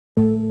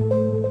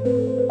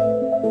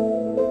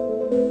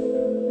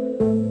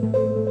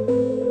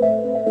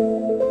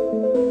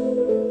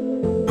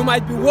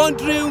might be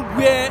wondering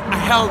where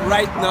I am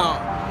right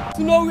now.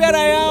 To know where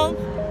I am,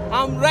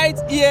 I'm right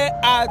here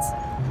at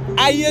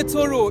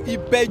Ibeju-Lekki,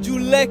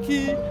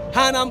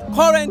 and I'm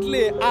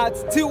currently at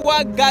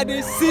Tiwa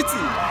Garden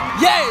City.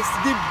 Yes,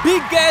 the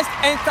biggest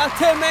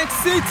entertainment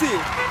city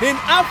in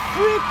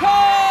Africa.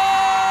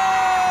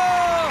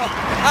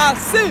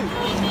 See,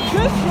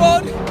 this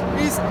road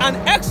is an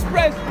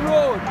express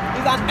road.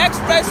 It's an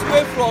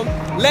expressway from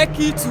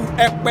Lekki to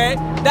Ekpe.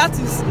 That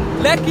is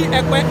Lekki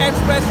Ekpe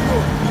Express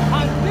Road.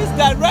 And this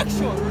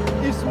direction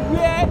is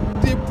where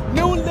the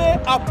newly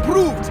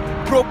approved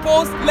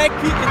proposed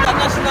Lekki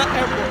International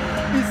Airport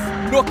is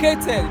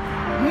located.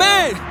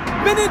 Man,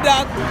 meaning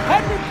that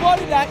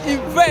everybody that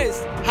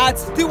invests at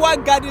Tiwa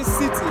Garden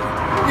City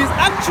is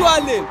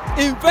actually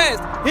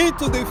invest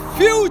into the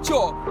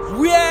future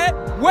where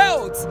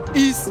wealth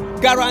is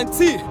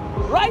guaranteed.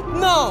 Right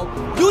now,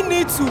 you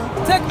need to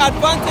take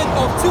advantage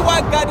of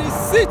Tiwa Garden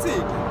City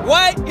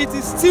while it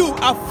is still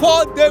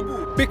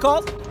affordable,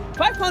 because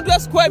 500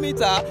 square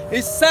meter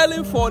is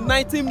selling for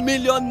 19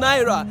 million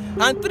naira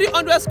and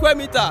 300 square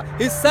meter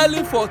is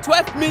selling for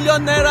 12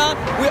 million naira.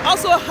 We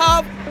also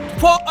have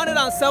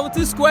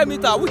 470 square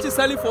meter which is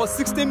selling for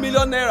 16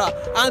 million naira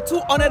and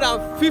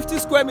 250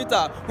 square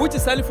meter which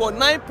is selling for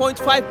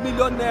 9.5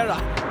 million naira.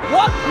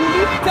 What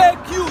will it take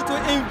you to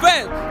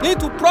invest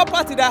into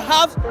property that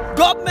has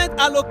government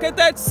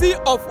allocated C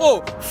of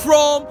O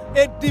from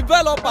a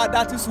developer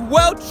that is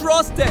well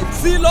trusted?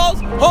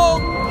 Zealous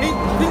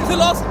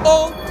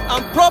Home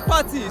and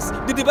Properties,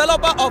 the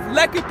developer of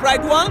Lekki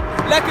Pride 1,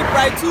 Lekki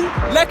Pride 2,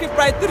 Lekki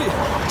Pride 3.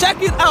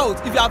 Check it out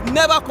if you have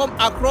never come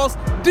across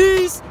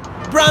this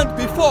brand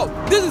before.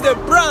 This is a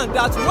brand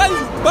that when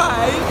you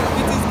buy,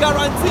 it is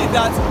guaranteed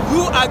that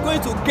you are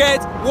going to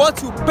get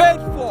what you paid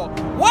for.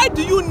 Why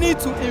do you need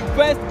to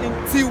invest in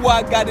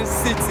Tiwa Garden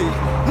City?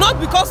 Not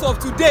because of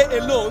today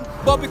alone,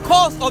 but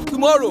because of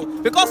tomorrow,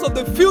 because of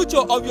the future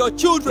of your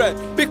children,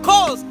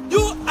 because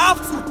you have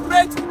to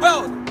create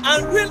wealth,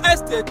 and real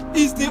estate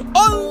is the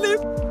only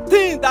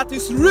thing that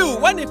is real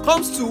when it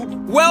comes to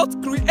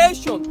wealth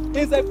creation.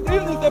 It's a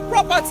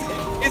property,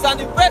 it's an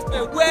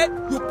investment where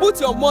you put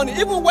your money,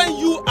 even when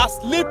you are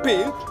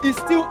sleeping, it's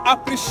still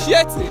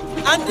appreciating.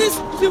 And this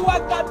Tiwa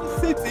Garden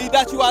City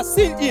that you are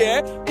seeing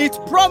here, it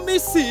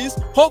promises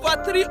over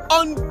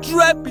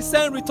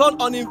 300% return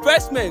on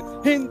investment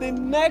in the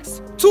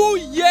next 2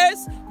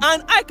 years,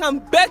 and I can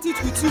bet it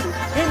with you,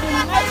 in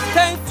the next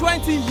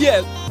 10-20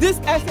 years, this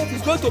estate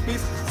is going to be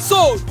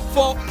sold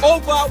for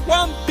over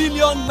 1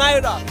 billion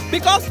naira.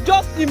 Because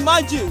just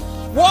imagine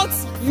what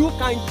you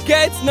can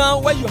get now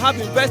when you have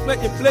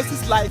investment in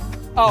places like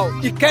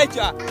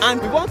Ikeja,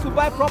 and you want to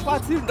buy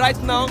property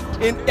right now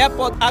in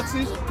airport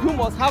access, you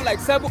must have like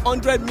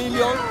 700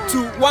 million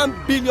to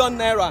 1 billion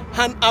naira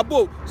and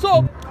above.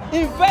 So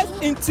invest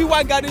in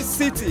Tiwa Garden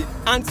City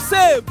and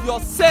save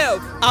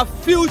yourself a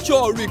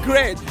future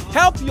regret.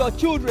 Help your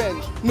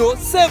children,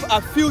 save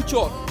a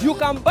future. You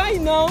can buy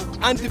now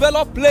and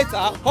develop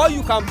later, or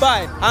you can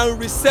buy and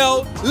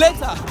resell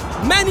later.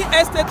 Many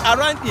estates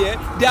around here,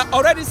 they are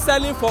already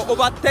selling for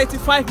over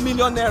 35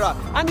 million naira.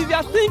 And if you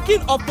are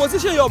thinking of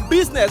positioning your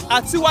business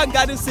at Tiwa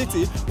Garden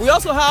City, we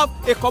also have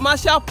a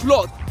commercial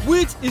plot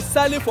which is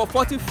selling for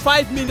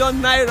 45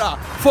 million naira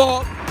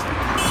for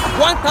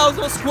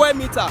 1,000 square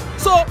meter.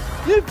 So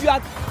if you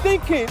are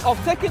thinking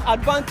of taking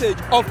advantage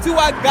of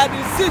Tiwa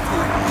Garden City,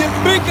 the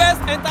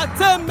biggest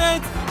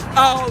entertainment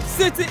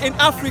city in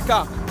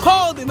Africa,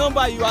 call the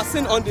number you are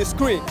seeing on the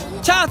screen.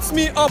 Chat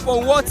me up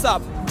on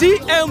WhatsApp,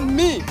 DM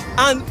me,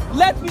 and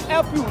let me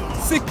help you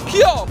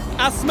secure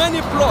as many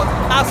plots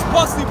as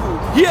possible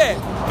here,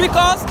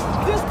 because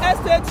this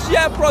estate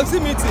share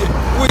proximity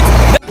with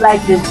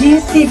like the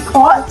DC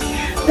Port,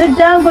 the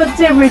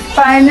Dangote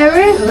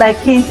Refinery,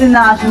 Lekki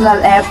International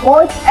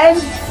Airport, and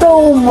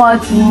so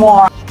much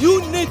more.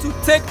 You need to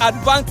take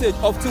advantage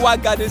of Tiwa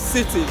Garden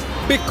City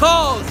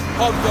because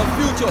of your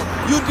future.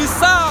 You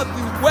deserve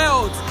the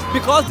wealth,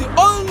 because the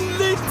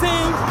only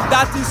thing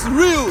that is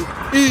real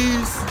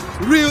is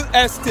real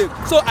estate.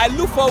 So I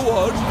look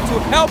forward to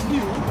help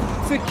you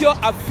secure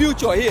a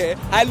future here.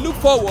 I look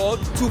forward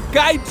to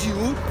guide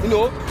you,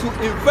 to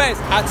invest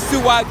at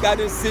Tiwa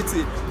Garden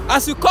City.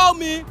 As you call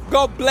me,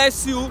 God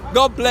bless you,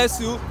 God bless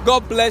you,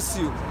 God bless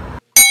you.